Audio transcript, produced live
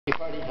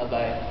party held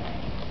by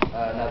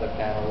another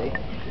family.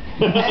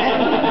 And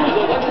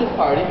so went to this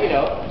party, you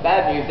know,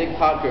 bad music,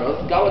 hot girls.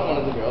 Got with one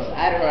of the girls,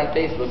 added her on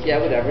Facebook, yeah,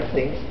 whatever,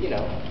 things, you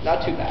know,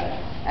 not too bad.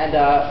 And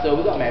so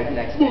we got married the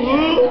next day.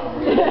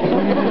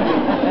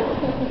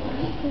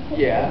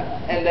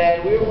 Yeah, and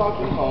then we were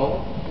walking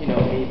home, you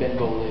know, me,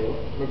 Benvolio,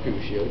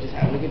 Mercutio, just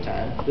having a good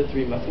time, the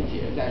three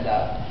musketeers, and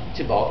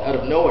Tybalt out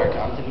of nowhere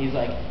comes and he's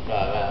like,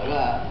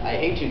 I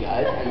hate you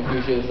guys, and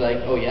Mercutio's like,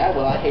 oh yeah,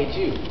 well I hate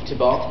you.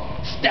 Tybalt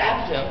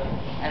stabs him,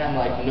 and I'm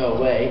like, no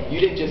way, you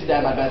didn't just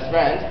stab my best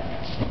friend.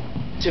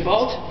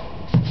 Tybalt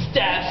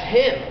stabs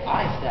him.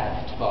 I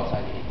stabbed Tybalt,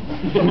 I mean.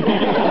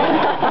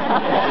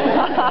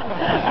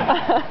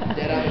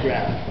 Dead on the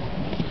ground.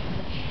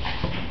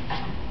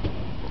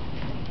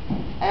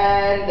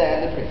 And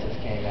then the princess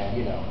came and,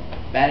 you know,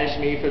 banished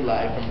me for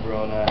life from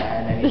Verona,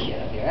 and I need to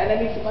get up here, and I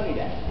need some money,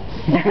 Dad.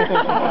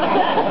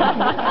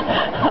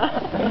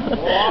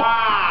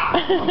 Wow!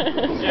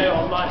 Say,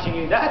 I'm watching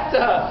you. That's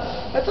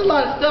a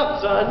lot of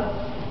stuff, son.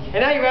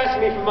 And now you're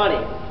asking me for money.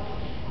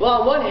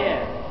 Well, on one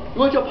hand,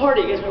 you went to a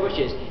party against my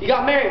wishes. You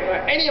got married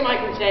without any of my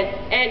consent,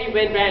 and you've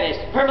been banished,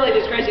 permanently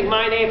disgracing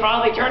my name for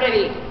all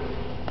eternity.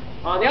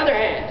 On the other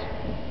hand,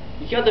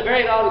 you killed the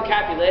very valuable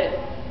Capulet.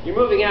 You're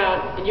moving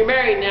out, and you're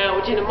married now,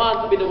 which in a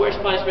month will be the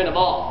worst punishment of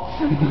all.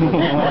 You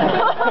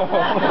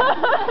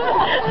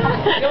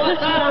know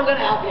what, son? I'm going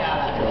to help you out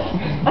after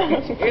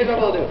all. Here's what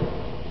we'll do.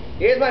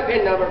 Here's my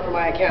PIN number for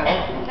my account.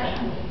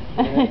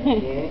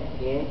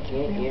 Yeah.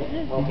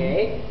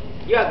 Okay.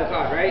 You have the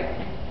card, right?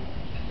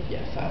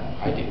 Yes,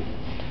 I do.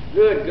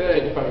 Good, good.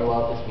 Took it from your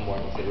wallet this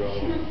morning, said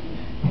Romeo.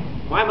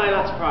 Why am I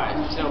not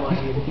surprised? So much.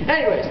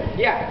 Anyways,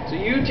 yeah, so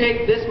you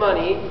take this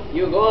money,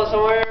 you go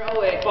somewhere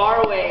away,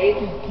 far away,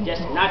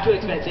 just not too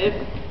expensive,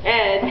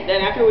 and then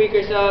after a week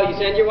or so, you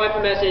send your wife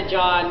a message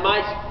on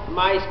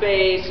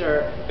MySpace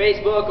or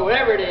Facebook or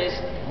whatever it is,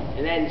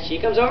 and then she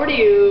comes over to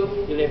you,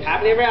 you live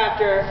happily ever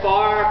after,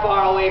 far,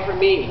 far away from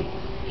me.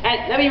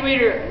 And let me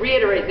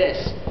reiterate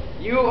this.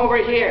 You over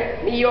here,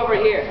 me over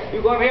here.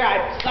 You go over here, I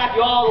slap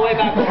you all the way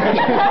back over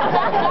here.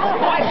 Your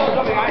wife goes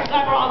over here, I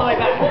slap her all the way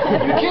back.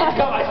 Your kids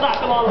come, I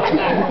slap them all the way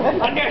back.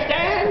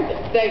 Understand?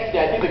 Thanks,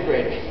 Dad. You're the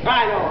greatest.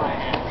 I know I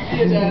am. See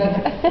you,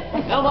 Dad.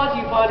 Now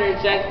Monty pondered and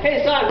said,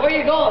 hey son, where are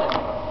you going?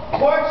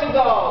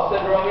 Portugal,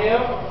 said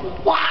Romeo.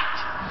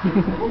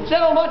 What?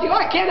 Said old Monty,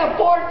 I can't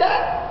afford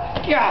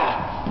that.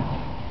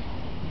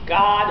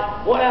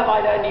 God, what have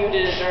I done to you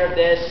to deserve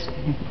this?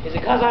 Is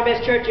it because I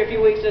missed church a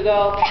few weeks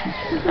ago?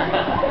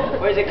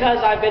 Or is it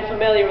because I've been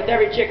familiar with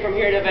every chick from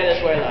here to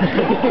Venezuela?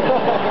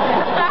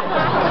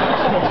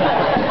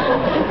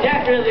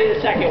 Definitely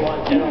the second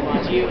one,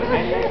 gentlemen. You.